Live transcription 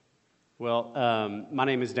My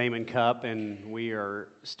name is Damon Cupp, and we are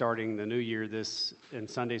starting the new year in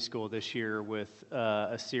Sunday school this year with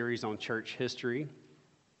a series on church history.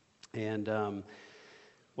 And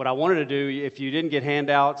what I wanted to do, if you didn't get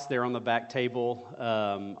handouts, they're on the back table.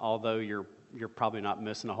 Although you're probably not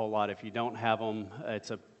missing a whole lot if you don't have them.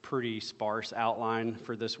 It's a pretty sparse outline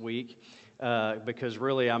for this week. Because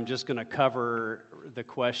really I'm just going to cover the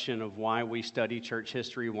question of why we study church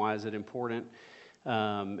history, why is it important.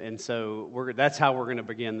 And so that's how we're going to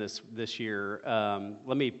begin this year.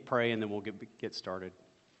 Let me pray and then we'll get started.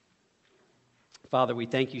 Father, we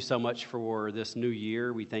thank you so much for this new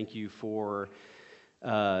year. We thank you for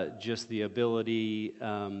just the ability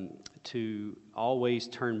to always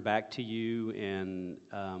turn back to you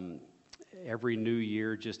and every new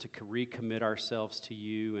year just to recommit ourselves to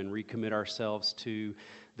you and recommit ourselves to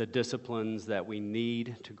the disciplines that we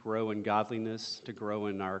need to grow in godliness, to grow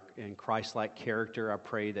in Christ-like character. I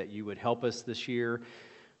pray that you would help us this year.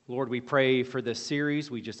 Lord, we pray for this series.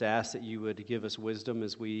 We just ask that you would give us wisdom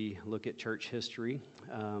as we look at church history.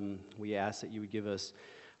 We ask that you would give us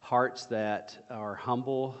hearts that are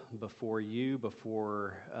humble before you,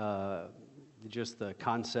 before just the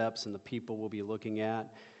concepts and the people we'll be looking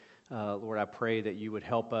at. Lord, I pray that you would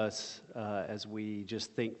help us as we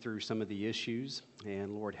just think through some of the issues.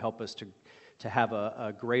 And Lord, help us to have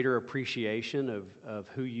a greater appreciation of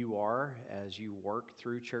who you are as you work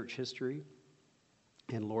through church history.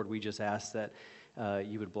 And Lord, we just ask that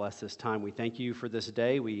you would bless this time. We thank you for this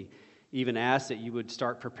day. We even ask that you would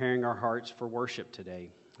start preparing our hearts for worship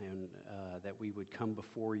today. And that we would come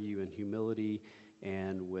before you in humility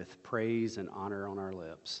and with praise and honor on our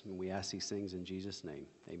lips. And we ask these things in Jesus' name.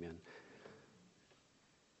 Amen.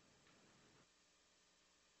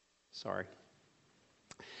 Sorry.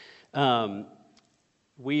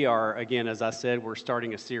 We are, again, as I said, we're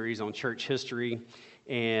starting a series on church history.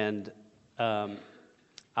 And I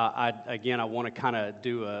want to kind of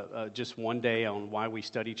do just one day on why we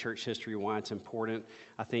study church history, why it's important.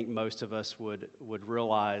 I think most of us would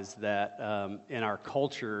realize that in our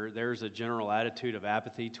culture, there's a general attitude of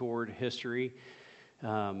apathy toward history.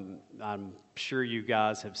 I'm sure you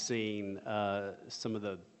guys have seen some of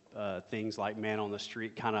the things like Man on the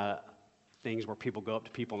Street, kind of things where people go up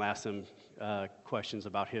to people and ask them questions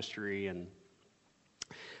about history. And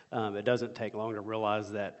it doesn't take long to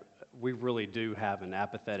realize that we really do have an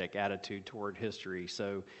apathetic attitude toward history.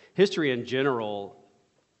 So history in general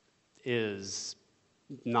is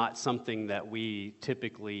not something that we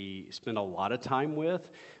typically spend a lot of time with,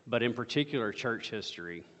 but in particular church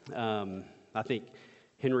history. I think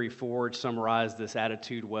Henry Ford summarized this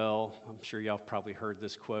attitude well. I'm sure y'all have probably heard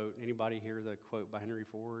this quote. Anybody hear the quote by Henry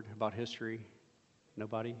Ford about history?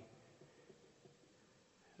 Nobody?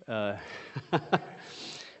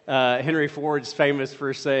 Henry Ford's famous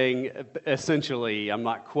for saying, essentially, I'm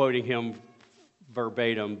not quoting him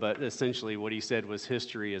verbatim, but essentially what he said was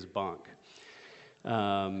history is bunk.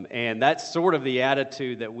 And that's sort of the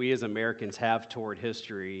attitude that we as Americans have toward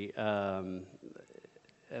history. And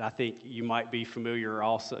I think you might be familiar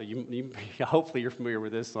also, hopefully you're familiar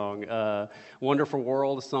with this song, Wonderful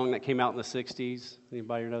World, a song that came out in the 60s.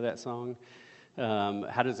 Anybody know that song?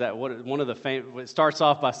 How does that? It starts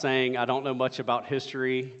off by saying, "I don't know much about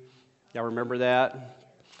history." Y'all remember that?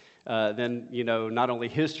 Then not only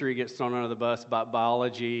history gets thrown under the bus, but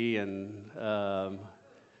biology and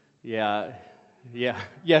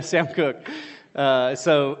Sam Cooke.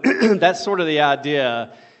 So that's sort of the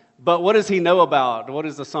idea. But what does he know about? What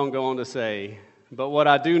does the song go on to say? But what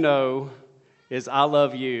I do know is I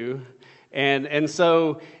love you, and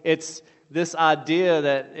so it's this idea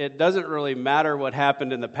that it doesn't really matter what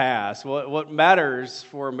happened in the past. What matters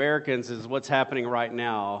for Americans is what's happening right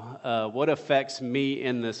now, what affects me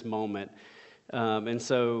in this moment. And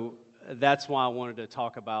so that's why I wanted to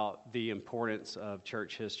talk about the importance of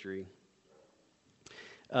church history.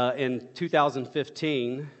 In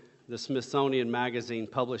 2015, the Smithsonian Magazine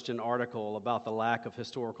published an article about the lack of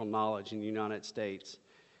historical knowledge in the United States.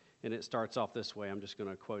 And it starts off this way. I'm just going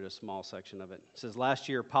to quote a small section of it. It says, last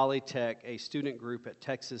year, Polytech, a student group at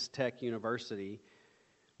Texas Tech University,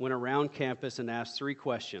 went around campus and asked 3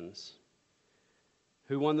 questions.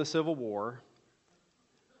 Who won the Civil War?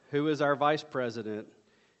 Who is our vice president?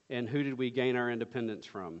 And who did we gain our independence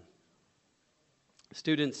from?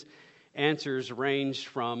 Students' answers ranged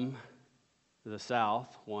from the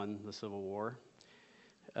South won the Civil War,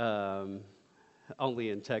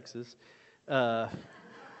 only in Texas,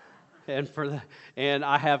 and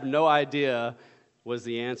I have no idea was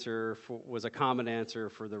a common answer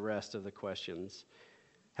for the rest of the questions.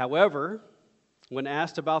 However, when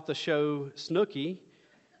asked about the show Snooki,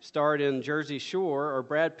 starred in Jersey Shore or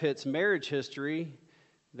Brad Pitt's marriage history,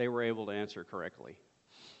 they were able to answer correctly.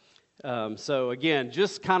 So again,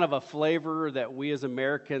 just kind of a flavor that we as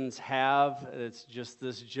Americans have. It's just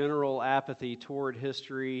this general apathy toward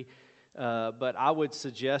history. But I would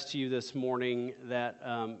suggest to you this morning that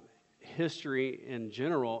history in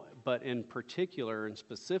general, but in particular and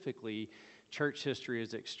specifically, church history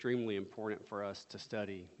is extremely important for us to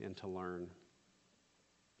study and to learn.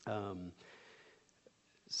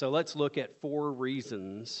 So let's look at 4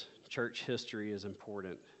 reasons church history is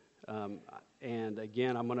important. And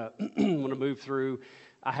again, I'm going to move through.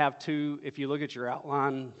 I have 2. If you look at your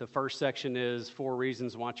outline, the first section is 4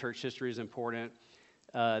 reasons why church history is important.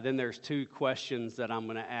 Then there's 2 questions that I'm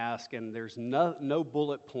going to ask, and there's no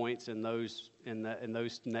bullet points in those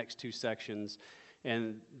next 2 sections.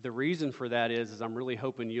 And the reason for that is I'm really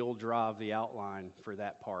hoping you'll drive the outline for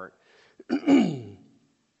that part.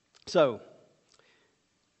 So,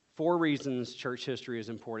 4 reasons church history is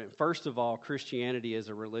important. First of all, Christianity is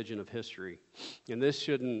a religion of history. And this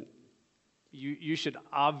shouldn't, you should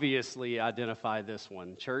obviously identify this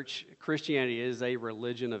one. Christianity is a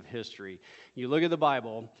religion of history. You look at the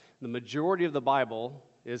Bible, the majority of the Bible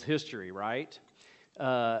is history, right?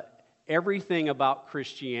 Everything about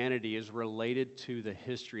Christianity is related to the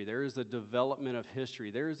history. There is a development of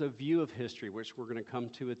history. There is a view of history, which we're going to come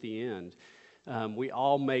to at the end. We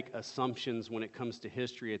all make assumptions when it comes to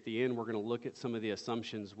history. At the end, we're going to look at some of the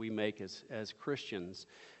assumptions we make as Christians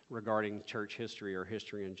regarding church history or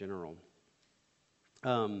history in general.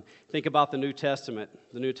 Think about the New Testament.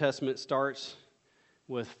 The New Testament starts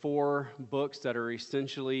with 4 books that are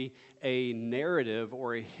essentially a narrative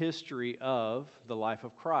or a history of the life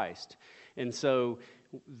of Christ. And so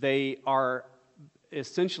they are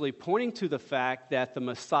essentially pointing to the fact that the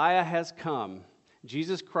Messiah has come.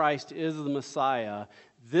 Jesus Christ is the Messiah.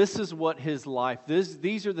 This is what his life,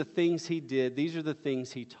 these are the things he did, these are the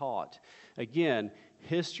things he taught. Again,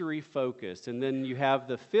 history focused. And then you have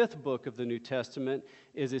the 5th book of the New Testament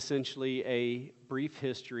is essentially a brief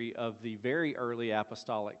history of the very early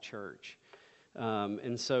apostolic church.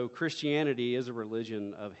 And so Christianity is a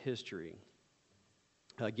religion of history.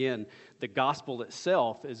 Again, the gospel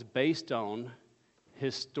itself is based on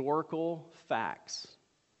historical facts,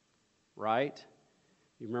 right?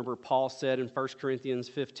 You remember Paul said in 1 Corinthians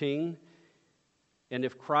 15, and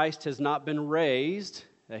if Christ has not been raised,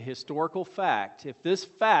 a historical fact, if this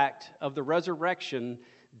fact of the resurrection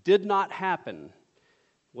did not happen,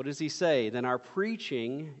 what does he say? Then our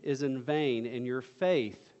preaching is in vain and your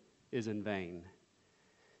faith is in vain.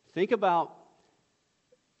 Think about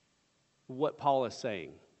what Paul is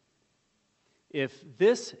saying. If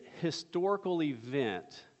this historical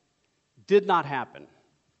event did not happen,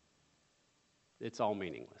 it's all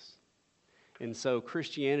meaningless. And so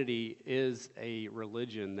Christianity is a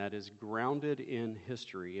religion that is grounded in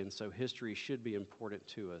history, and so history should be important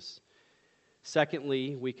to us.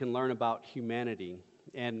 Secondly, we can learn about humanity,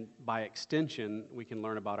 and by extension, we can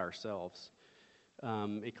learn about ourselves.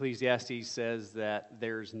 Ecclesiastes says that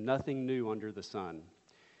there's nothing new under the sun.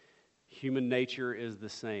 Human nature is the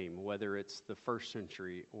same, whether it's the 1st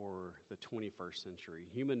century or the 21st century.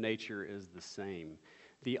 Human nature is the same.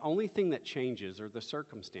 The only thing that changes are the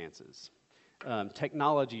circumstances.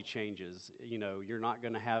 Technology changes. You know, you're not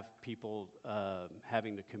going to have people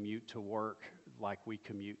having to commute to work like we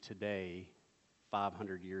commute today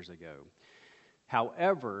 500 years ago.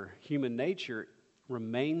 However, human nature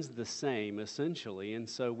remains the same essentially, and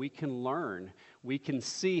so we can learn. We can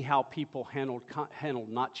see how people handled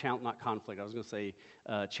not conflict. I was going to say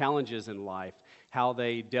challenges in life, how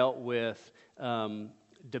they dealt with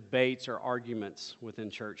debates or arguments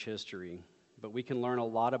within church history. But we can learn a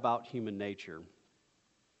lot about human nature.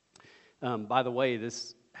 By the way,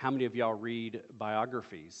 how many of y'all read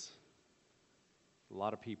biographies? A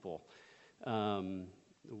lot of people.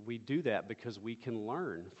 We do that because we can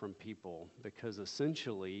learn from people, because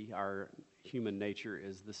essentially our human nature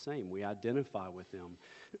is the same. We identify with them,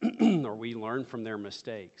 or we learn from their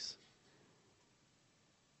mistakes.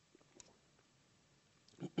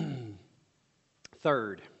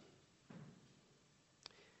 Third,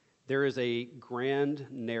 there is a grand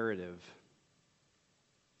narrative.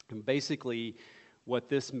 And basically, what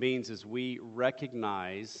this means is we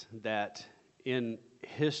recognize that in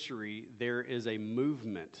history there is a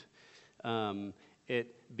movement.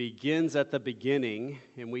 It begins at the beginning,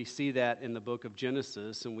 and we see that in the book of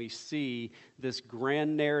Genesis, and we see this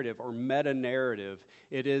grand narrative or meta-narrative.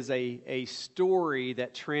 It is a story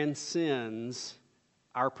that transcends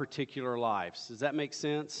our particular lives. Does that make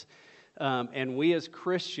sense? And we as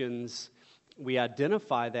Christians, we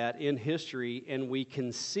identify that in history, and we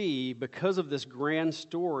can see, because of this grand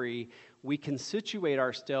story, we can situate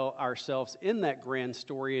ourselves in that grand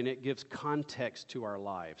story, and it gives context to our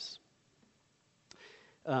lives.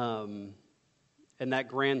 And that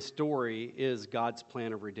grand story is God's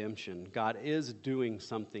plan of redemption. God is doing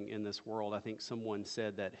something in this world. I think someone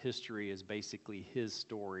said that history is basically His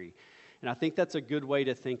story. And I think that's a good way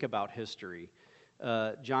to think about history.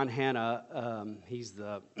 John Hanna, he's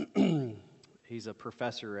a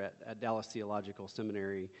professor at Dallas Theological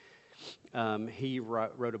Seminary. He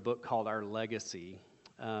wrote a book called Our Legacy,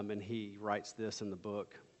 and he writes this in the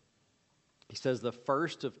book. He says, the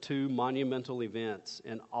first of two monumental events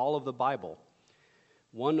in all of the Bible,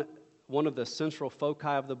 one of the central foci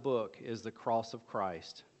of the book is the cross of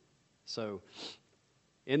Christ. So,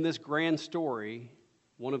 in this grand story,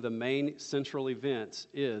 one of the main central events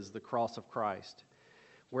is the cross of Christ,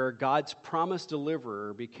 where God's promised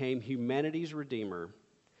deliverer became humanity's redeemer,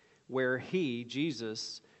 where He,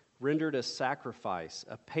 Jesus, rendered a sacrifice,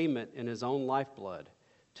 a payment in His own lifeblood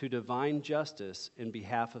to divine justice in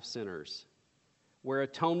behalf of sinners, where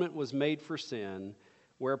atonement was made for sin,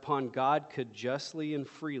 whereupon God could justly and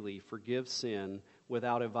freely forgive sin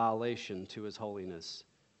without a violation to His holiness.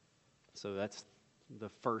 So that's the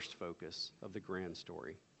first focus of the grand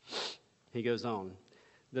story. He goes on.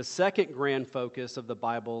 The second grand focus of the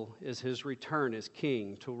Bible is His return as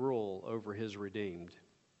King to rule over His redeemed.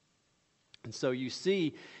 And so you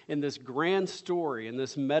see in this grand story, in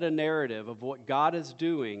this meta-narrative of what God is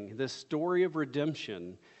doing, this story of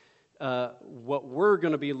redemption, what we're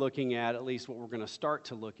going to be looking at least what we're going to start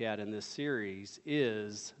to look at in this series,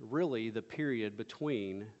 is really the period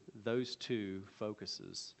between those two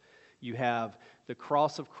focuses. You have the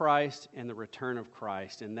cross of Christ and the return of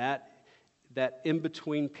Christ, and that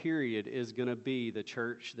in-between period is going to be the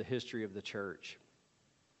church, the history of the church.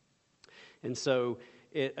 And so,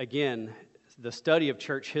 again, the study of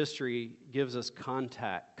church history gives us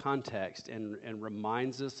context and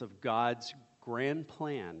reminds us of God's grand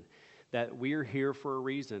plan, that we're here for a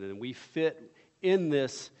reason, and we fit in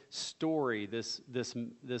this story, this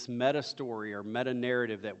meta story or meta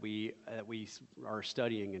narrative that we are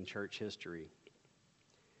studying in church history.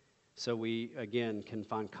 So we again can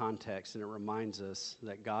find context, and it reminds us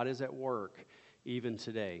that God is at work even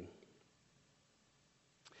today.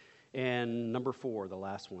 And number 4, the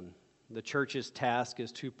last one, the church's task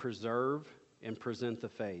is to preserve and present the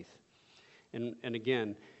faith. And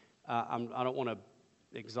again, I don't want to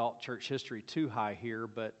exalt church history too high here,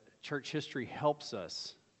 but church history helps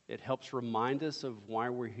us. It helps remind us of why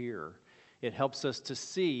we're here. It helps us to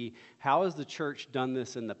see, how has the church done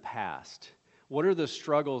this in the past? What are the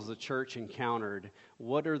struggles the church encountered?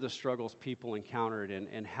 What are the struggles people encountered,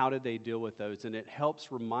 and how did they deal with those? And it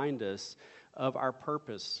helps remind us of our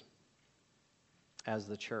purpose as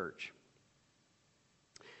the church.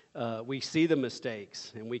 We see the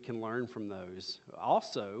mistakes, and we can learn from those.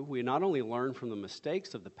 Also, we not only learn from the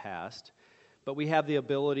mistakes of the past, but we have the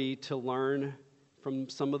ability to learn from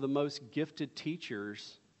some of the most gifted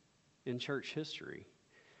teachers in church history.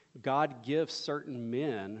 God gives certain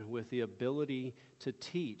men with the ability to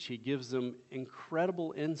teach. He gives them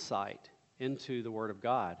incredible insight into the Word of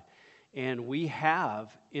God. And we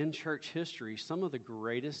have, in church history, some of the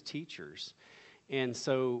greatest teachers. And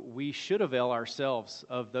so we should avail ourselves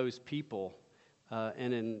of those people,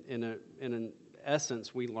 and in an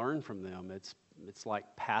essence, we learn from them. It's like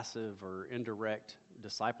passive or indirect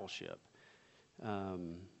discipleship.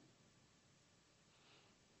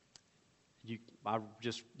 I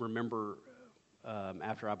just remember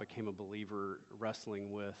after I became a believer,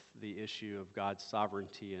 wrestling with the issue of God's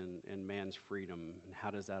sovereignty and man's freedom, and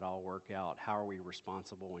how does that all work out? How are we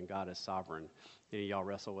responsible when God is sovereign? Any of y'all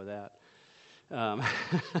wrestle with that?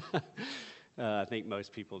 I think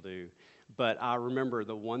most people do. But I remember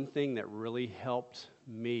the one thing that really helped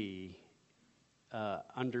me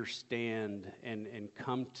understand and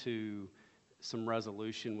come to some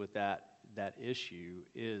resolution with that issue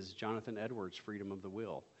is Jonathan Edwards' Freedom of the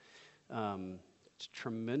Will. It's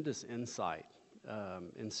tremendous insight.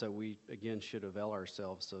 And so we, again, should avail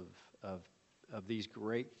ourselves of these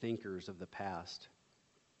great thinkers of the past.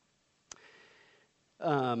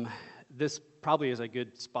 This probably is a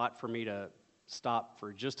good spot for me to stop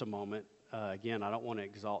for just a moment. Again, I don't want to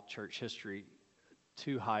exalt church history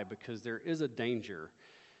too high, because there is a danger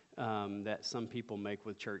that some people make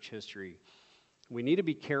with church history. We need to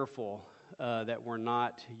be careful that we're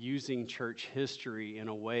not using church history in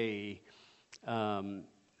a way,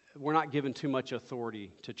 we're not giving too much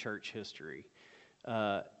authority to church history.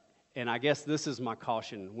 And I guess this is my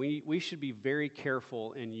caution. We should be very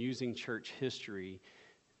careful in using church history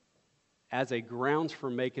as a grounds for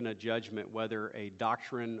making a judgment whether a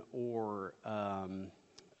doctrine or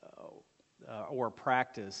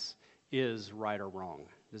practice is right or wrong.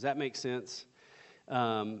 Does that make sense?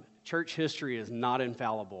 Church history is not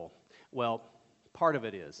infallible. Well, part of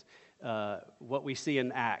it is. What we see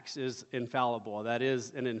in Acts is infallible. That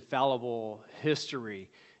is an infallible history.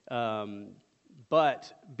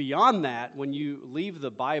 But beyond that, when you leave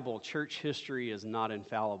the Bible, church history is not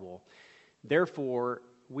infallible. Therefore,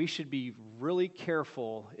 we should be really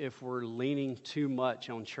careful if we're leaning too much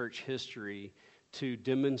on church history to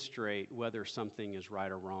demonstrate whether something is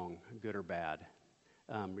right or wrong, good or bad.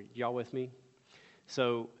 Y'all with me?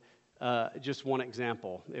 So, just one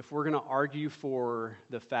example. If we're going to argue for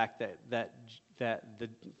the fact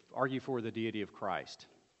argue for the deity of Christ,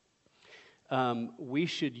 we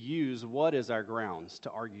should use what is our grounds to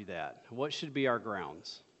argue that? What should be our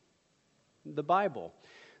grounds? The Bible.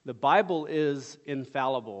 The Bible is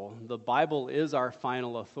infallible. The Bible is our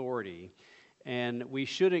final authority. And we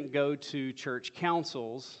shouldn't go to church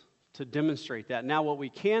councils to demonstrate that. Now, what we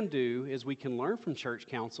can do is we can learn from church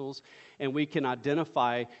councils, and we can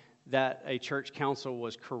identify that a church council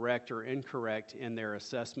was correct or incorrect in their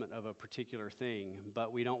assessment of a particular thing.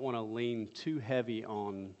 But we don't want to lean too heavy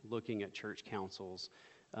on looking at church councils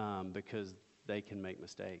because they can make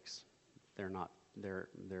mistakes. They're not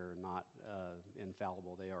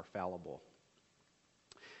infallible. They are fallible.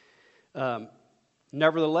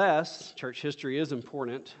 Nevertheless, church history is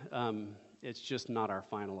important. It's just not our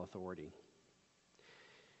final authority.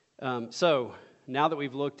 So now that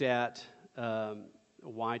we've looked at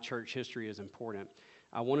why church history is important,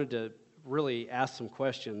 I wanted to really ask some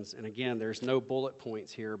questions. And again, there's no bullet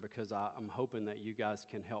points here because I'm hoping that you guys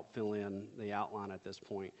can help fill in the outline at this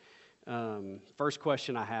point. First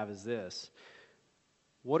question I have is this.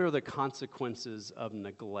 What are the consequences of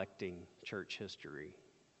neglecting church history?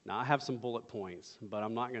 Now, I have some bullet points, but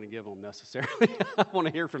I'm not going to give them necessarily. I want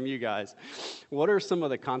to hear from you guys. What are some of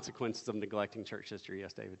the consequences of neglecting church history?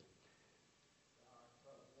 Yes, David?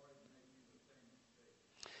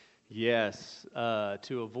 Yes,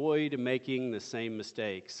 to avoid making the same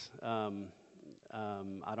mistakes.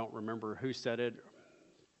 I don't remember who said it,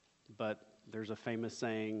 but there's a famous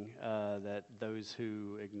saying that those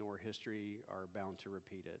who ignore history are bound to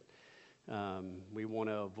repeat it. We want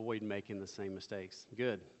to avoid making the same mistakes.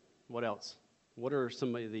 Good. What else? What are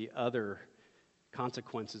some of the other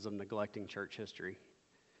consequences of neglecting church history?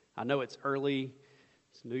 I know it's early.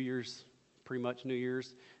 It's New Year's, pretty much New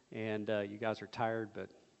Year's, and you guys are tired, but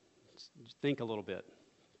just think a little bit.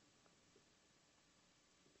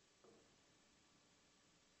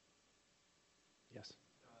 Yes.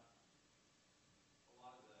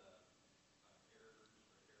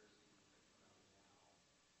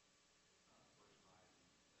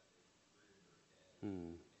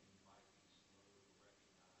 Hmm.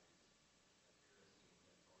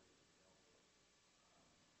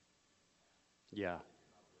 Yeah.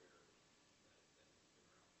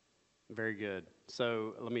 Very good.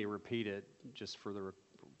 So let me repeat it just for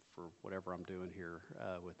whatever I'm doing here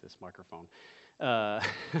with this microphone.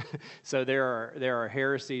 So there are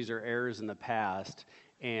heresies or errors in the past,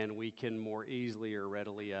 and we can more easily or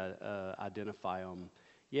readily identify them.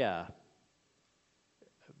 Yeah.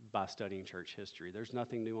 By studying church history. There's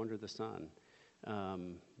nothing new under the sun.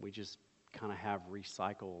 We just kind of have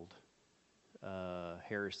recycled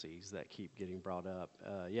heresies that keep getting brought up.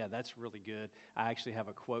 Yeah, that's really good. I actually have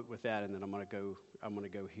a quote with that, and then I'm going to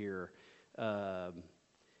go here.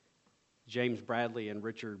 James Bradley and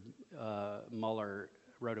Richard Muller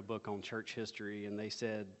wrote a book on church history, and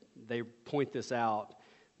they point this out.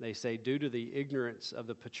 They say, due to the ignorance of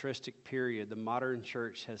the patristic period, the modern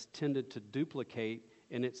church has tended to duplicate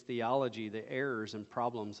in its theology the errors and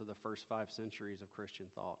problems of the first 5 centuries of Christian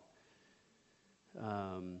thought.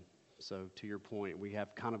 So to your point, we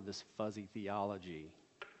have kind of this fuzzy theology.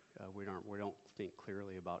 We don't think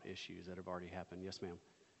clearly about issues that have already happened. Yes, ma'am.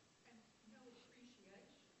 And no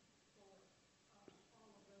appreciation for all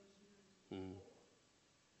of those years before.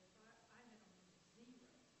 Because I had almost zero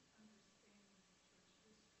understanding of church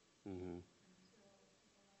history until the last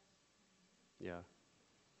 20 years. Yeah.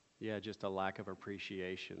 Yeah, just a lack of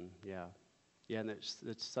appreciation. Yeah. Yeah, and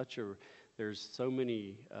there's so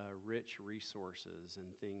many rich resources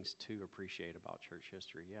and things to appreciate about church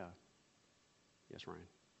history. Yeah. Yes, Ryan.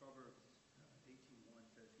 Proverbs 18:1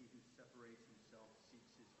 says, "He who separates himself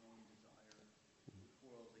seeks his own desire, and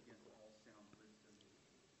quarrels against all sound wisdom."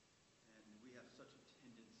 And we have such a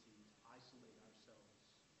tendency to isolate ourselves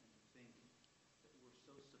and to think that we're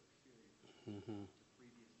so superior to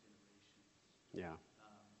previous generations. Yeah.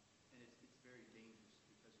 And it's very dangerous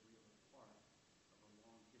because we are part of a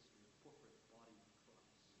long history of corporate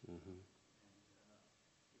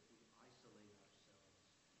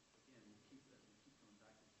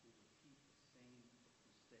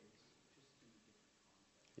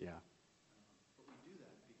Yeah. But we do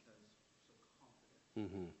that because we're so confident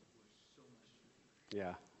Mm-hmm. that we're so much smarter,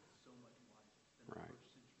 Yeah. so much wiser than Right. the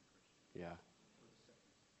first century Christian Yeah. or the second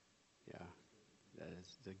century. Yeah. That is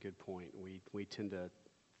a good point. We tend to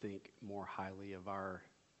think more highly of our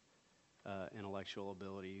intellectual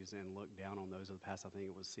abilities and look down on those of the past. I think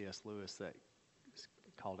it was C.S. Lewis that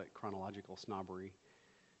called it chronological snobbery.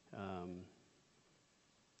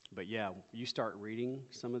 But yeah, you start reading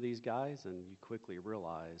some of these guys and you quickly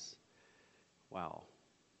realize, wow.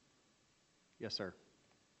 Yes, sir.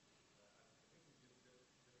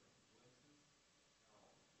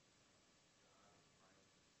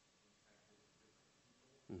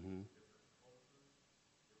 Mm-hmm.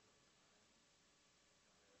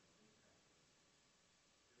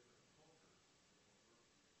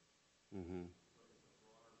 Mm-hmm.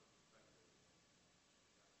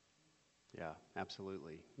 Yeah,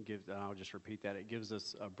 absolutely. I'll just repeat that. It gives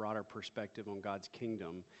us a broader perspective on God's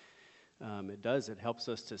kingdom. It helps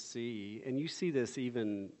us to see, and you see this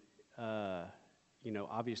even,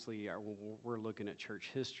 obviously when we're looking at church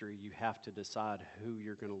history, you have to decide who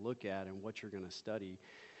you're going to look at and what you're going to study.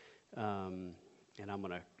 And I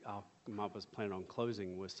was planning on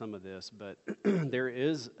closing with some of this, but there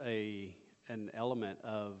is an element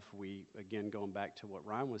of, again, going back to what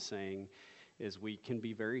Ryan was saying, is we can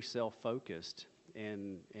be very self-focused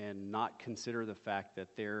and not consider the fact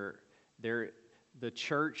that the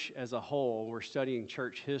church as a whole, we're studying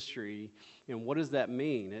church history, and what does that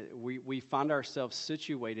mean? We find ourselves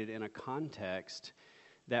situated in a context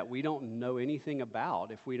that we don't know anything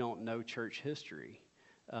about if we don't know church history.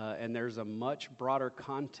 And there's a much broader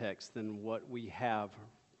context than what we have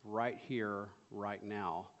right here, right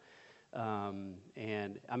now.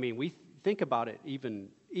 And I mean, we think about it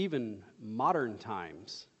even modern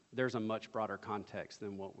times, there's a much broader context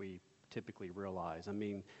than what we typically realize. I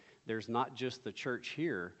mean, there's not just the church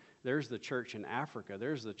here. There's the church in Africa.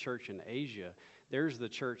 There's the church in Asia. There's the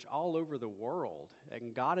church all over the world.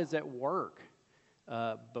 And God is at work.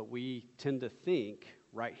 But we tend to think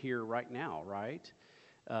right here, right now, right?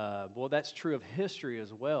 Well, that's true of history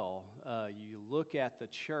as well. You look at the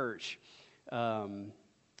church,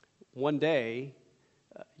 one day,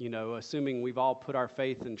 assuming we've all put our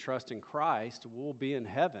faith and trust in Christ, we'll be in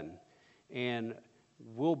heaven. And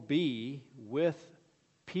we'll be with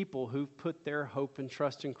people who've put their hope and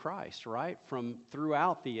trust in Christ, right? From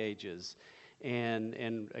throughout the ages.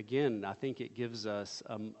 And again, I think it gives us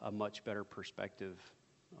a much better perspective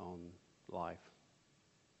on life.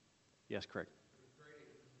 Yes, Craig? Great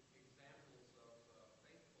examples of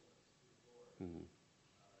faithfulness to the Lord. Mm-hmm.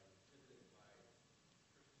 Exhibited by Christians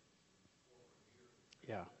in former years.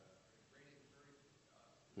 Yeah. Great encouragement to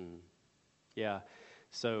us. Mm. Yeah.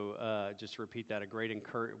 So just to repeat that,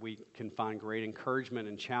 we can find great encouragement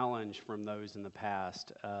and challenge from those in the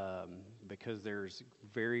past because there's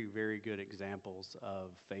very, very good examples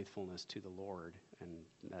of faithfulness to the Lord, and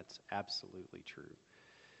that's absolutely true.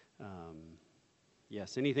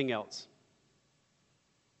 Yes. Anything else?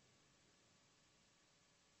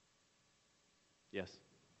 Yes.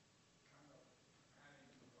 Kind of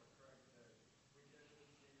adding to what Craig said, we get to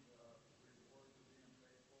see the rewards of being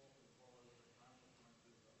faithful as well as the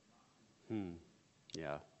consequences of not.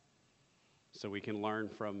 Yeah. So we can learn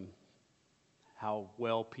from how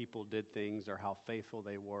well people did things or how faithful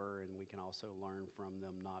they were, and we can also learn from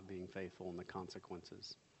them not being faithful and the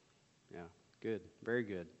consequences. Yeah, good. Very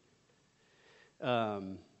good. A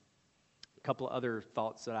couple of other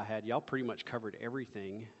thoughts that I had. Y'all pretty much covered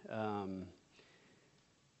everything.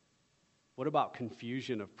 What about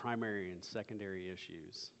confusion of primary and secondary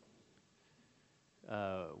issues?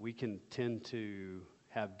 We can tend to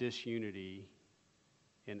have disunity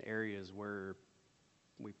in areas where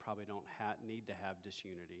we probably don't need to have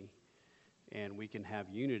disunity, and we can have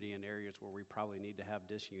unity in areas where we probably need to have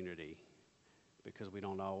disunity because we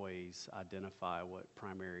don't always identify what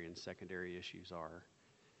primary and secondary issues are.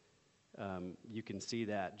 You can see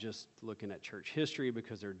that just looking at church history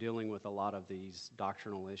because they're dealing with a lot of these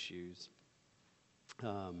doctrinal issues.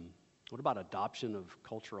 What about adoption of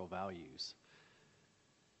cultural values?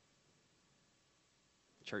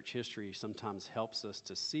 Church history sometimes helps us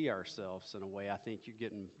to see ourselves in a way. I think you're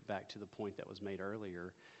getting back to the point that was made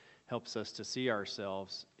earlier. Helps us to see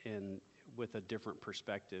ourselves with a different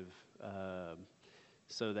perspective,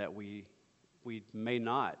 so that we may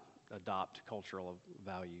not adopt cultural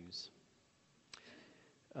values.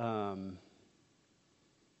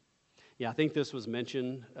 Yeah, I think this was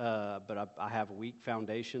mentioned, but I have weak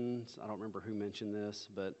foundations. I don't remember who mentioned this,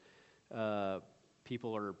 but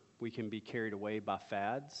we can be carried away by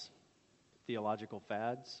fads, theological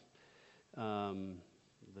fads.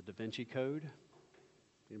 The Da Vinci Code,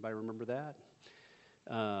 Anybody remember that?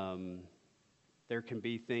 There can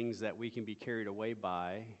be things that we can be carried away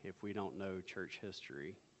by if we don't know church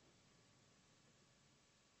history.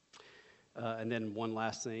 And then one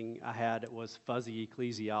last thing I had was fuzzy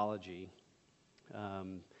ecclesiology.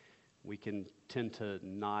 We can tend to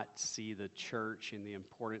not see the church and the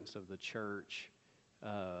importance of the church.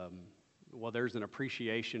 Well, there's an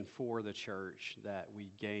appreciation for the church that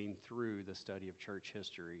we gain through the study of church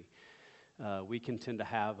history. We can tend to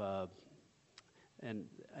have I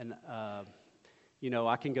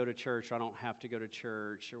can go to church, or I don't have to go to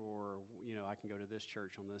church, or, I can go to this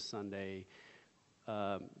church on this Sunday.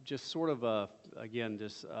 Just sort of a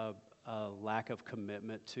lack of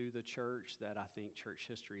commitment to the church that I think church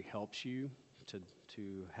history helps you to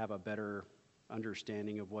have a better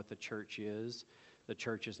understanding of what the church is. The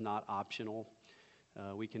church is not optional.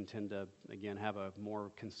 We can tend to, again, have a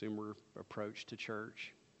more consumer approach to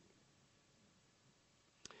church.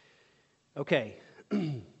 Okay,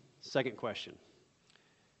 second question.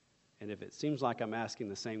 And if it seems like I'm asking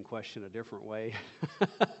the same question a different way,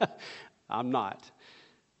 I'm not.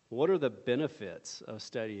 What are the benefits of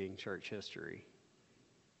studying church history?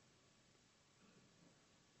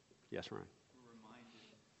 Yes, Ryan. We're reminded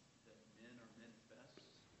that men are men's best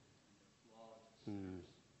and their flaws are sinners.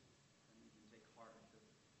 And we can take heart that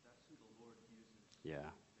that's who the Lord uses to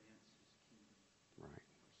advance his kingdom. Right. Are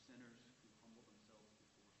sinners who humble themselves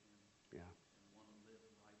before him and want to live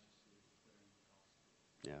righteously declaring the gospel.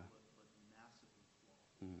 Yeah. But massively flawed.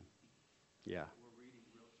 Yeah. We're reading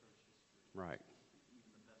real church history. Right.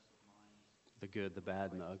 Even the best of minds. The good, the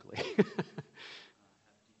bad, and the ugly. Have deep flaws.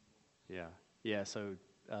 Yeah. Yeah, so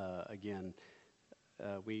again,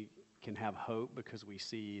 we can have hope because we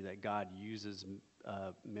see that God uses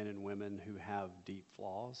men and women who have deep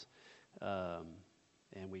flaws,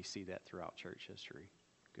 and we see that throughout church history.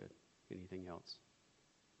 Good. Anything else?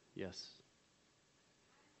 Yes.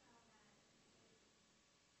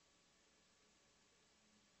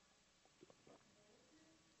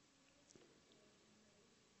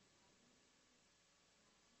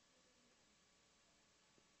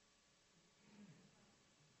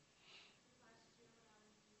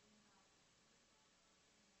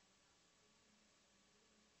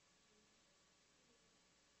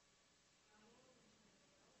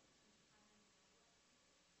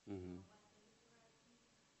 Mm-hmm.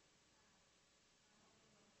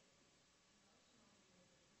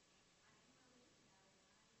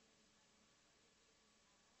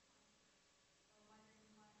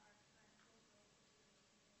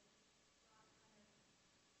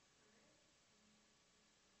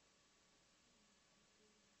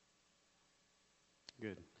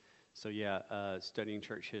 Good. So studying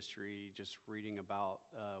church history, just reading about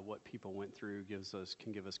what people went through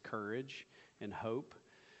can give us courage and hope,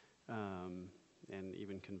 and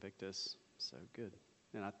even convict us. So good.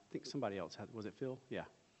 And I think somebody else was it Phil? Yeah.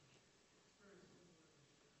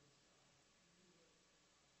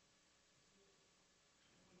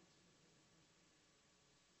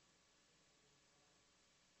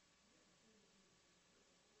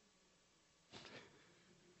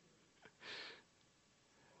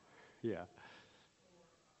 Yeah.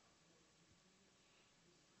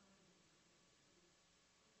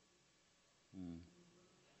 Mm.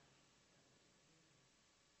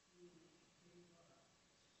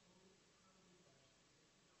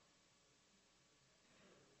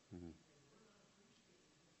 Mm.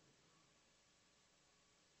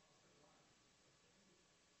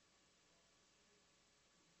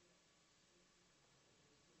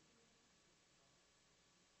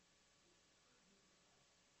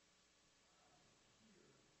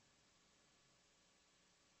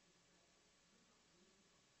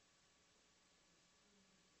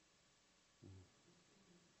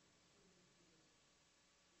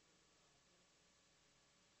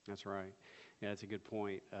 That's right. Yeah, that's a good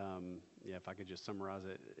point. If I could just summarize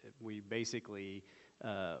it, we basically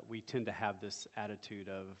we tend to have this attitude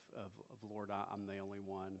of Lord, I'm the only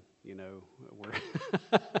one. We're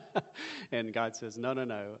and God says,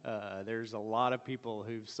 no. There's a lot of people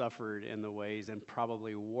who've suffered in the ways, and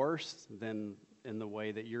probably worse than in the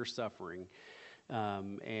way that you're suffering.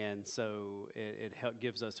 And so it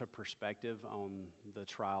gives us a perspective on the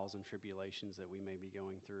trials and tribulations that we may be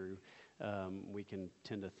going through. We can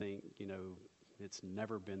tend to think, it's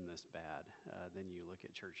never been this bad. Then you look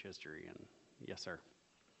at church history, and yes, sir. As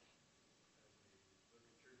we look at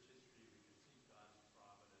church history, we can see God's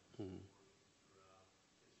providence Mm-hmm. working throughout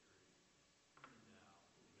history, even now.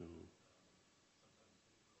 Mm-hmm. Sometimes difficult to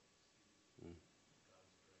see Mm-hmm. God's direct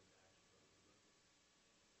action, but we look at things that happen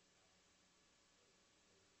as the church is growing in size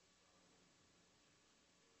and the church is the glory of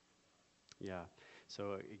God. Yeah.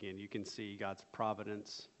 So again, you can see God's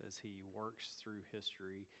providence as he works through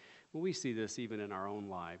history. Well, we see this even in our own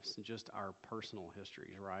lives, just our personal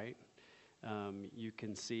histories, right? You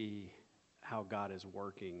can see how God is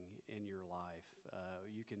working in your life.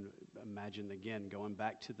 You can imagine, again, going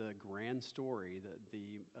back to the grand story,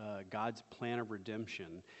 the God's plan of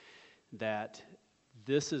redemption, that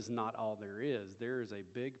this is not all there is. There is a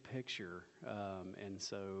big picture, and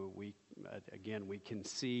so we can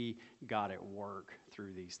see God at work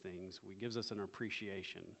through these things. It gives us an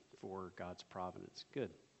appreciation for God's providence.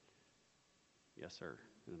 Good. Yes, sir.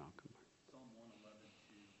 And then I'll come back. Psalm 111:2,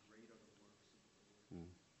 great are the works of the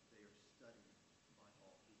Lord. They are studied by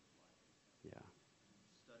all who delight in him. Yeah. And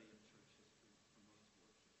study of church history promotes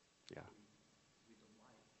worship. Yeah. We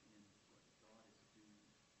delight in what God is doing,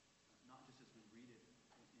 not just as we read it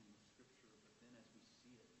in the scripture, but then as we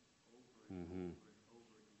see it over and over and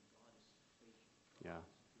over again. God is faithful. God Yeah.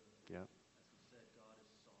 is good. Yep. As we said, God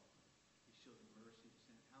is sovereign. He shows mercy to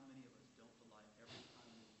sin. How many of us don't delight every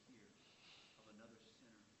time we hear of another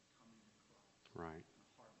sinner coming to Christ? Right. And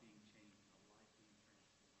a heart being changed, a life being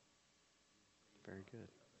transformed. Very good.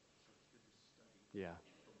 So it's good to study Yeah.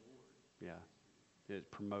 the Lord. Yeah. It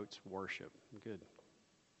promotes worship. Good.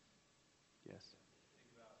 Yes. Think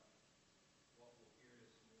about what we'll hear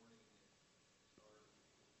this morning as our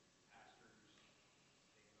pastors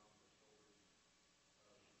stand on the shoulders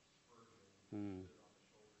of Spurgeon, Mm. stood on the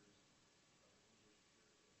shoulders of English Puritan,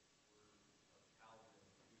 or of Calvin,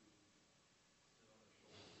 who stood on the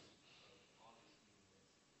shoulders of Augustine.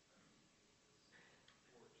 It's this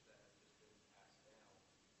torch that has just been passed down.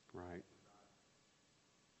 Right. We're not having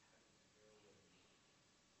to go and, I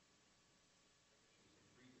guess you would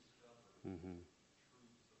say, rediscover Mm-hmm.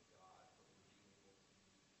 truths of God, but we're being able to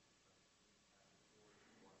have the torch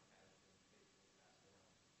of what has been faithfully passed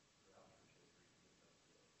down throughout church history being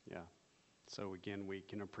done today. Yeah. So again, we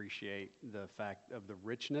can appreciate the fact of the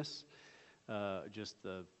richness,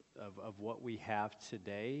 of what we have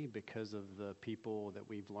today because of the people that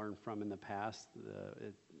we've learned from in the past.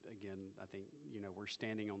 Again, I think we're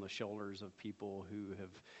standing on the shoulders of people who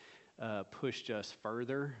have pushed us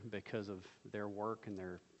further because of their work and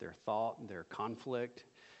their thought and their conflict,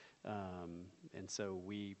 and so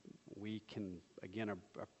we can again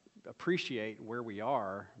appreciate where we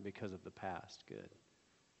are because of the past. Good.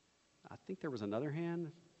 I think there was another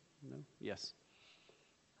hand. No? Yes.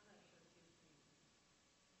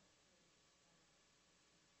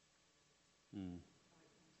 Mm.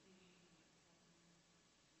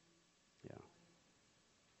 Yeah.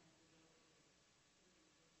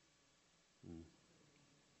 Mm.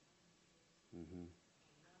 Mm-hmm.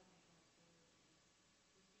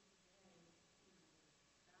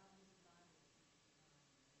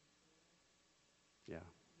 Yeah.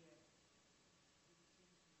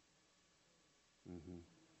 Mm-hmm.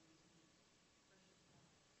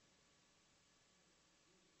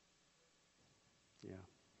 Yeah.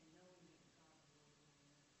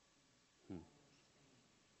 Hmm.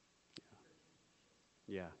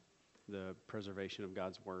 Yeah. The preservation of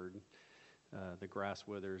God's word. The grass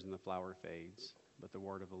withers and the flower fades, but the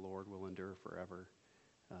word of the Lord will endure forever.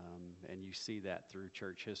 And you see that through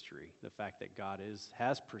church history. The fact that God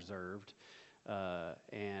has preserved,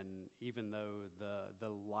 and even though the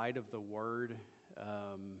light of the word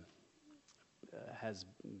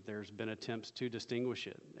there's been attempts to distinguish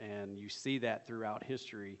it, and you see that throughout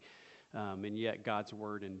history, and yet God's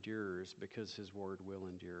word endures because his word will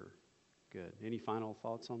endure. Good. Any final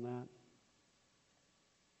thoughts on that?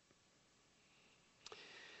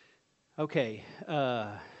 Okay,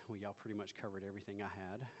 well, y'all pretty much covered everything I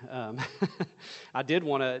had. I did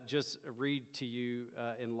want to just read to you,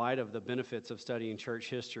 in light of the benefits of studying church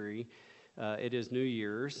history, it is New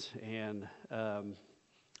Year's, and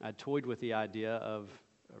I toyed with the idea of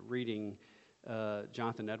reading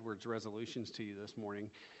Jonathan Edwards' resolutions to you this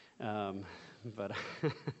morning, but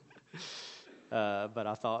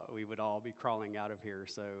I thought we would all be crawling out of here,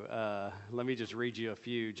 so let me just read you a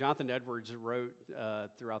few. Jonathan Edwards wrote,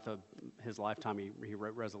 throughout his lifetime, he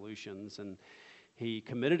wrote resolutions, and he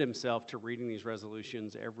committed himself to reading these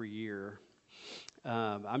resolutions every year.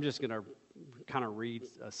 I'm just going to kind of read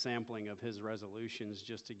a sampling of his resolutions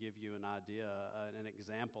just to give you an idea, an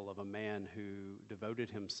example of a man who devoted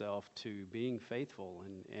himself to being faithful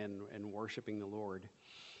and worshiping the Lord.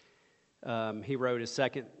 He wrote his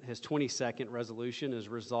 22nd resolution is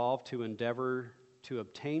resolved to endeavor to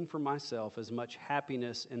obtain for myself as much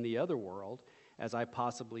happiness in the other world as I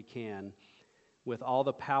possibly can, with all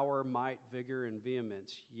the power, might, vigor, and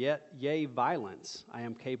vehemence, yea, violence I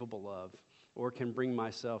am capable of, or can bring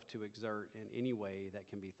myself to exert in any way that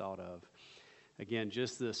can be thought of. again,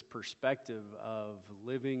 just this perspective of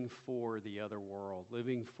living for the other world,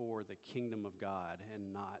 living for the kingdom of God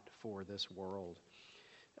and not for this world.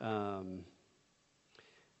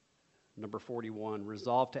 Number 41,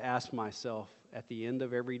 resolve to ask myself at the end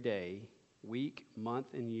of every day, week,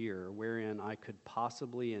 month, and year, wherein I could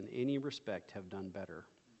possibly in any respect have done better.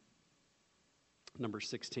 Number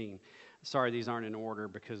 16, sorry these aren't in order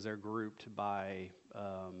because they're grouped by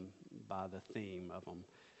the theme of them.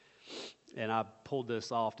 And I pulled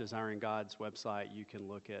this off Desiring God's website. You can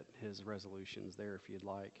look at his resolutions there if you'd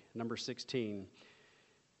like. Number 16,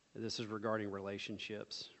 this is regarding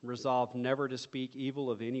relationships. Resolve never to speak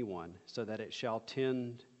evil of anyone, so that it shall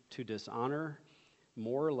tend to dishonor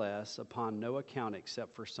more or less upon no account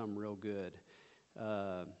except for some real good.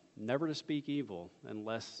 Never to speak evil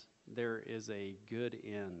unless there is a good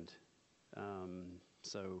end.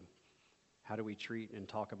 So how do we treat and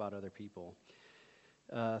talk about other people?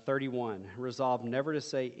 31, resolve never to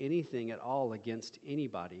say anything at all against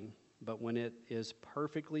anybody, but when it is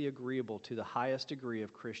perfectly agreeable to the highest degree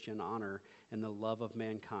of Christian honor and the love of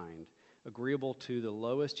mankind, agreeable to the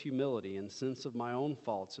lowest humility and sense of my own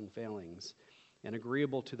faults and failings, and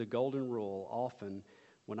agreeable to the golden rule, often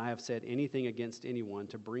when I have said anything against anyone,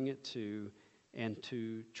 to bring it to and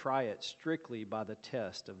to try it strictly by the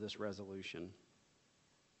test of this resolution.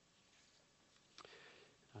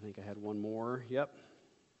 I think I had one more. Yep.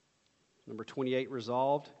 Number 28,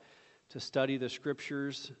 resolved to study the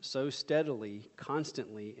Scriptures so steadily,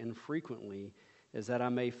 constantly, and frequently as that I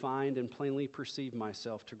may find and plainly perceive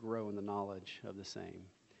myself to grow in the knowledge of the same.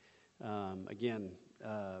 Again,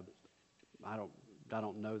 I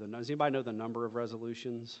don't know the. Does anybody know the number of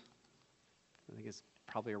resolutions? I think it's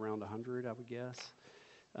probably around 100, I would guess.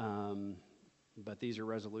 But these are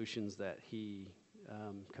resolutions that he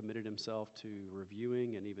committed himself to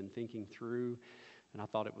reviewing and even thinking through. And I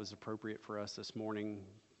thought it was appropriate for us this morning,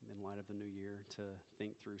 in light of the new year, to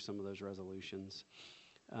think through some of those resolutions.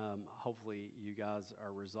 Hopefully you guys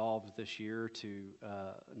are resolved this year to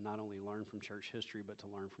not only learn from church history, but to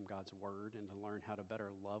learn from God's Word and to learn how to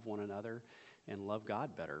better love one another and love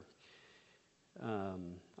God better.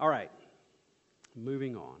 All right,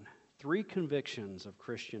 moving on. 3 convictions of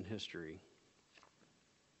Christian history.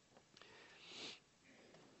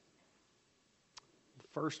 The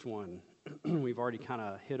first one, we've already kind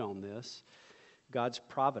of hit on this, God's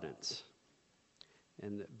providence.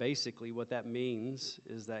 And basically what that means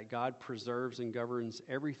is that God preserves and governs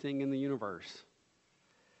everything in the universe.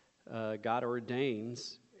 God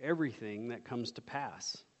ordains everything that comes to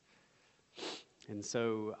pass. And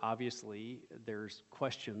so obviously there's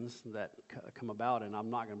questions that come about, and I'm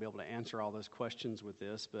not going to be able to answer all those questions with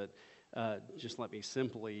this, but just let me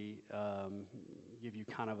simply give you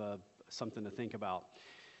kind of something to think about.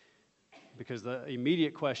 Because the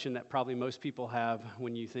immediate question that probably most people have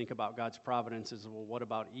when you think about God's providence is, well, what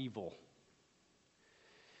about evil?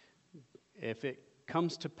 If it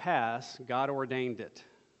comes to pass, God ordained it.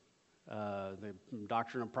 The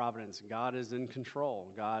doctrine of providence, God is in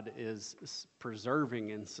control. God is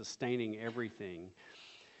preserving and sustaining everything.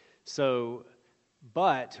 So,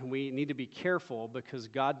 but we need to be careful because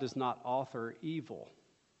God does not author evil.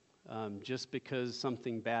 Just because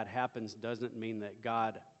something bad happens doesn't mean that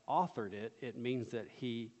God authored it. It means that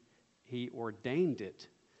he ordained it.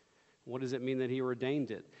 What does it mean that he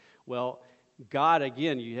ordained it? Well, God,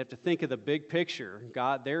 again, you have to think of the big picture.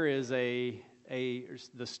 God, there is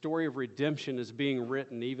the story of redemption is being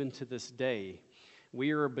written even to this day.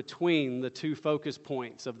 We are between the 2 focus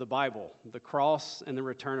points of the Bible, the cross and the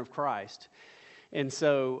return of Christ. And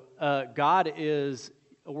so God is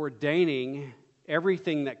ordaining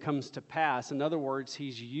everything that comes to pass. In other words,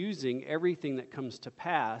 he's using everything that comes to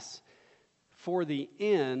pass for the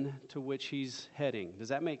end to which he's heading. Does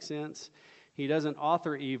that make sense? He doesn't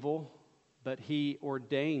author evil, but he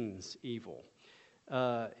ordains evil.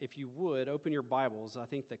 If you would, open your Bibles. I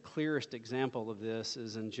think the clearest example of this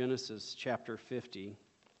is in Genesis chapter 50.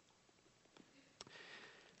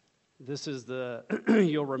 This is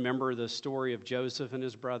you'll remember the story of Joseph and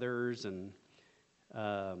his brothers, and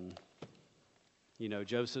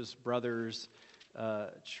Joseph's brothers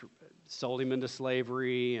sold him into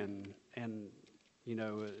slavery, and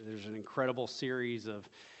there's an incredible series of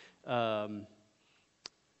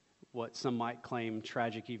what some might claim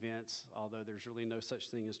tragic events, although there's really no such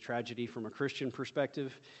thing as tragedy from a Christian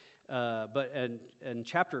perspective. But in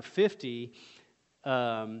chapter 50,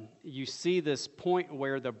 you see this point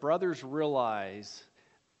where the brothers realize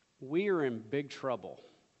we are in big trouble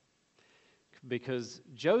because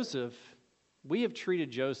we have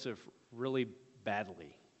treated Joseph really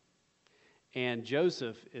badly. And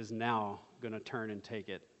Joseph is now going to turn and take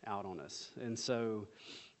it out on us. And so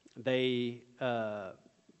they,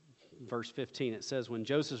 verse 15, it says, when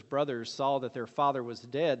Joseph's brothers saw that their father was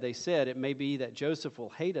dead, they said, it may be that Joseph will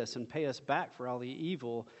hate us and pay us back for all the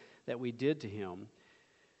evil that we did to him.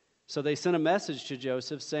 So they sent a message to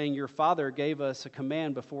Joseph saying, your father gave us a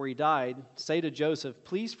command before he died. Say to Joseph,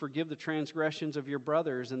 please forgive the transgressions of your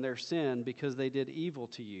brothers and their sin because they did evil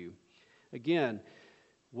to you. Again,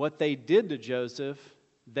 what they did to Joseph,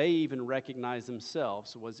 they even recognized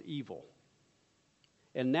themselves was evil.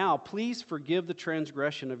 And now, please forgive the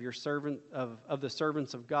transgression of your servant of the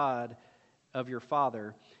servants of God, of your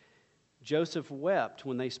father. Joseph wept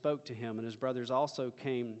when they spoke to him, and his brothers also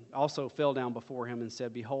fell down before him and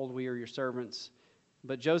said, behold, we are your servants.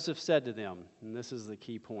 But Joseph said to them, and this is the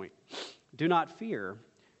key point, do not fear,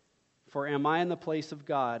 for am I in the place of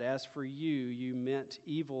God? As for you, you meant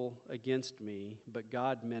evil against me, but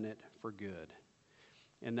God meant it for good.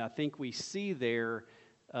 And I think we see there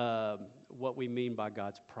what we mean by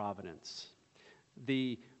God's providence.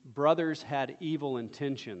 The brothers had evil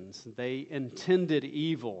intentions. They intended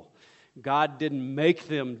evil. God didn't make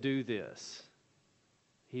them do this.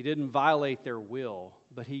 He didn't violate their will,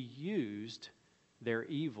 but he used their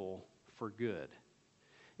evil for good.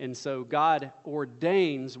 And so God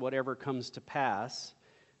ordains whatever comes to pass,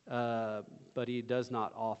 but he does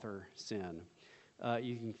not author sin.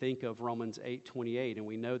 You can think of Romans 8:28, and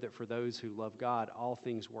we know that for those who love God, all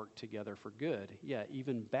things work together for good. Yeah,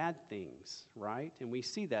 even bad things, right? And we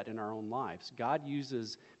see that in our own lives. God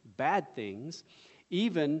uses bad things.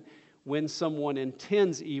 Even when someone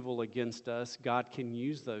intends evil against us, God can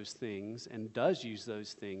use those things and does use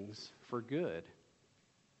those things for good.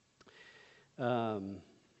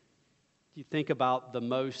 You think about the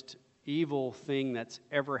most evil thing that's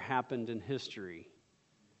ever happened in history.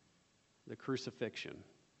 The crucifixion.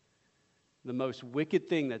 The most wicked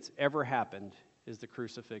thing that's ever happened is the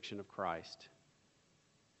crucifixion of Christ.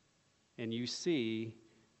 And you see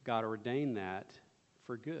God ordained that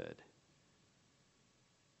for good.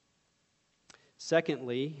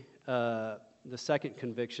 Secondly, the second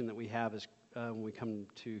conviction that we have is when we come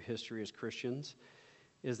to history as Christians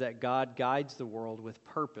is that God guides the world with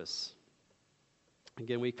purpose.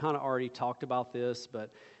 Again, we kind of already talked about this,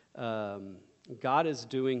 but God is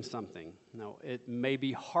doing something. Now, it may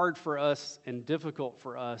be hard for us and difficult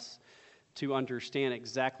for us to understand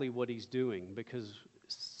exactly what he's doing because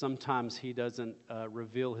sometimes he doesn't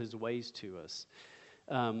reveal his ways to us.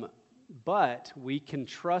 But we can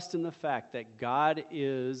trust in the fact that God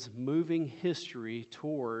is moving history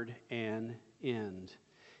toward an end.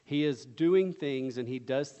 He is doing things and he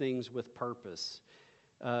does things with purpose.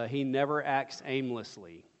 He never acts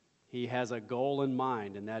aimlessly. He has a goal in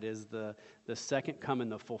mind, and that is the second coming,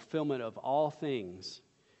 the fulfillment of all things.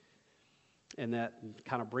 And that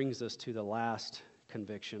kind of brings us to the last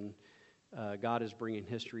conviction. God is bringing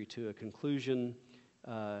history to a conclusion.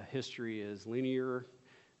 History is linear.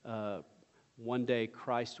 One day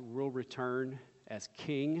Christ will return as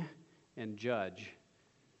king and judge.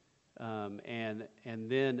 And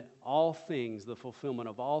then all things, the fulfillment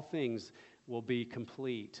of all things will be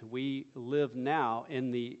complete. We live now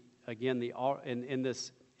in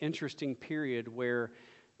this interesting period where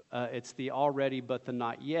it's the already but the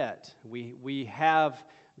not yet. We have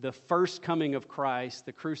the first coming of Christ,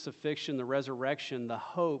 the crucifixion, the resurrection, the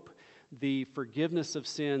hope, the forgiveness of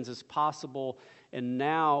sins is possible, and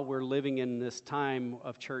now we're living in this time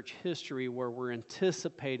of church history where we're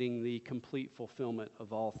anticipating the complete fulfillment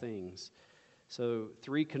of all things. So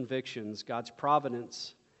 3 convictions: God's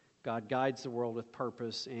providence, God guides the world with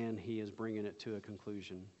purpose, and he is bringing it to a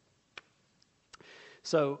conclusion.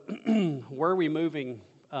 So where are we moving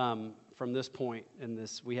from this point in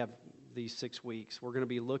this? We have these 6 weeks. We're going to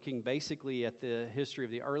be looking basically at the history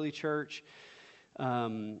of the early church,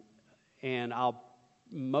 and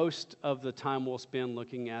most of the time we'll spend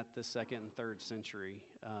looking at the 2nd and 3rd century,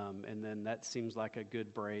 and then that seems like a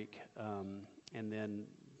good break. And then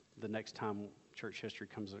the next time church history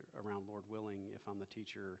comes around, Lord willing, if I'm the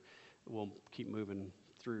teacher, we'll keep moving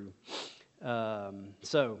through.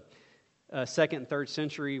 2nd and 3rd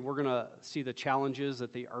century, we're going to see the challenges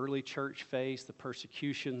that the early church faced, the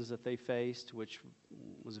persecutions that they faced, which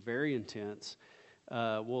was very intense.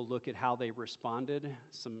 We'll look at how they responded.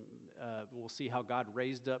 We'll see how God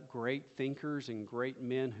raised up great thinkers and great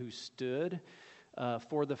men who stood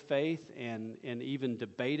for the faith and even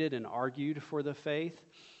debated and argued for the faith.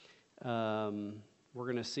 We're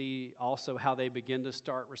going to see also how they begin to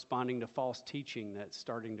start responding to false teaching that's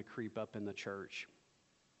starting to creep up in the church.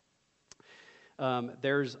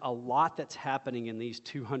 There's a lot that's happening in these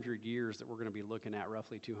 200 years that we're going to be looking at,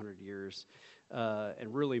 roughly 200 years.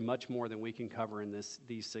 and really much more than we can cover in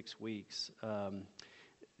these 6 weeks.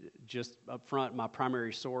 Just up front, my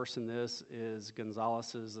primary source in this is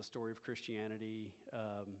Gonzalez's The Story of Christianity,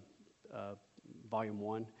 Volume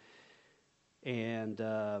 1. And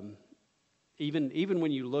even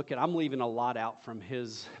when you look at, I'm leaving a lot out from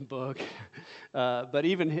his book, but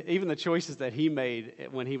even the choices that he made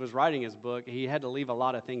when he was writing his book, he had to leave a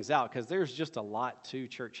lot of things out because there's just a lot to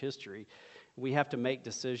church history. We have to make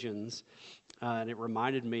decisions, and it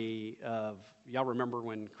reminded me of, y'all remember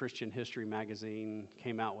when Christian History magazine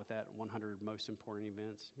came out with that 100 most important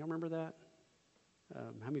events? Y'all remember that?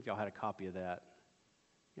 How many of y'all had a copy of that?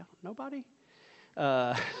 Yeah, nobody?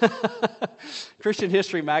 Christian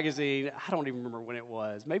History magazine, I don't even remember when it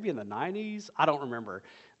was, maybe in the 90s, I don't remember.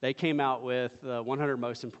 They came out with 100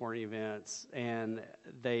 most important events, and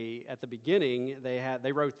at the beginning,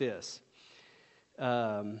 they wrote this.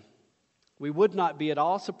 We would not be at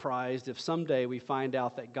all surprised if someday we find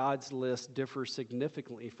out that God's list differs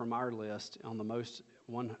significantly from our list on the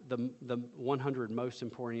 100 most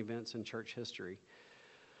important events in church history.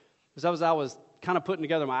 As I was kind of putting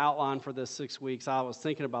together my outline for this 6 weeks, I was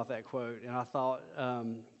thinking about that quote, and I thought,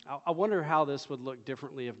 I wonder how this would look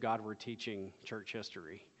differently if God were teaching church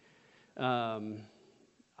history.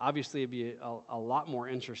 Obviously, it'd be a lot more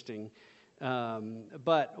interesting.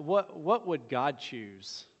 But what would God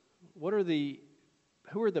choose?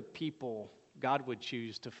 Who are the people God would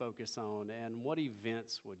choose to focus on, and what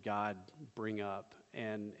events would God bring up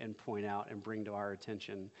and point out and bring to our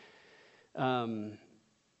attention?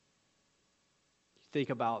 Think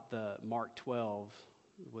about the Mark 12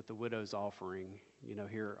 with the widow's offering.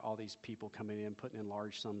 Here all these people coming in, putting in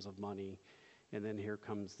large sums of money, and then here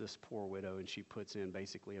comes this poor widow, and she puts in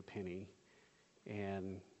basically a penny.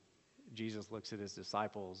 And Jesus looks at his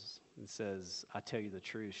disciples and says, I tell you the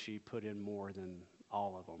truth, she put in more than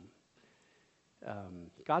all of them.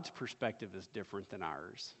 God's perspective is different than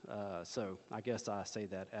ours. So I guess I say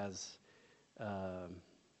that as,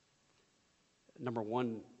 number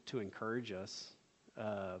one, to encourage us.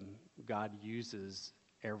 God uses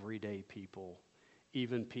everyday people,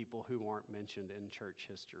 even people who aren't mentioned in church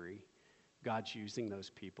history. God's using those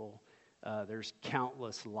people. There's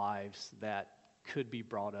countless lives that could be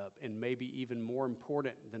brought up and maybe even more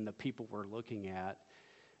important than the people we're looking at,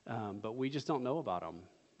 but we just don't know about them.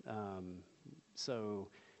 So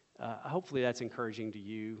hopefully that's encouraging to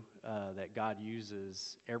you, that God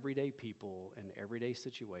uses everyday people in everyday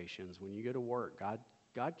situations. When you go to work, God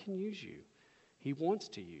can use you. He wants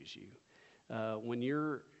to use you. When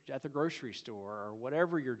you're at the grocery store or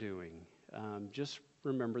whatever you're doing, just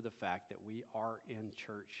remember the fact that we are in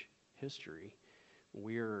church history.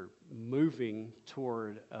 We're moving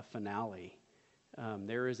toward a finale.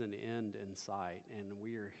 There is an end in sight, and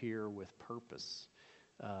we are here with purpose.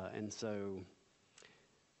 And so,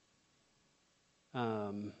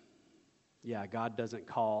 God doesn't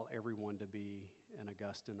call everyone to be an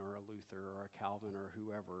Augustine or a Luther or a Calvin or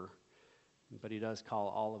whoever, but he does call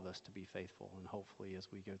all of us to be faithful. And hopefully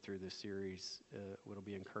as we go through this series, it'll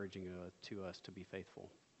be encouraging to us to be faithful.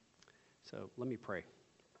 So let me pray.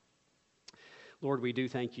 Lord, we do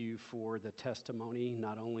thank you for the testimony,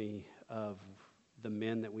 not only of the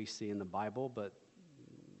men that we see in the Bible, but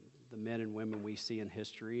the men and women we see in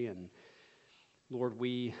history. And Lord,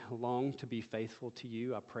 we long to be faithful to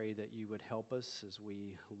you. I pray that you would help us as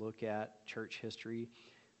we look at church history,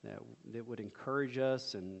 that would encourage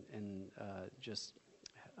us and just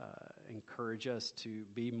encourage us to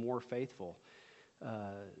be more faithful,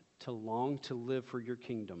 to long to live for your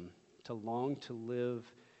kingdom, to long to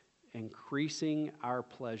live increasing our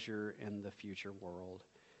pleasure in the future world.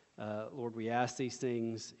 Lord, we ask these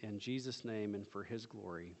things in Jesus' name and for his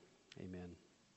glory. Amen.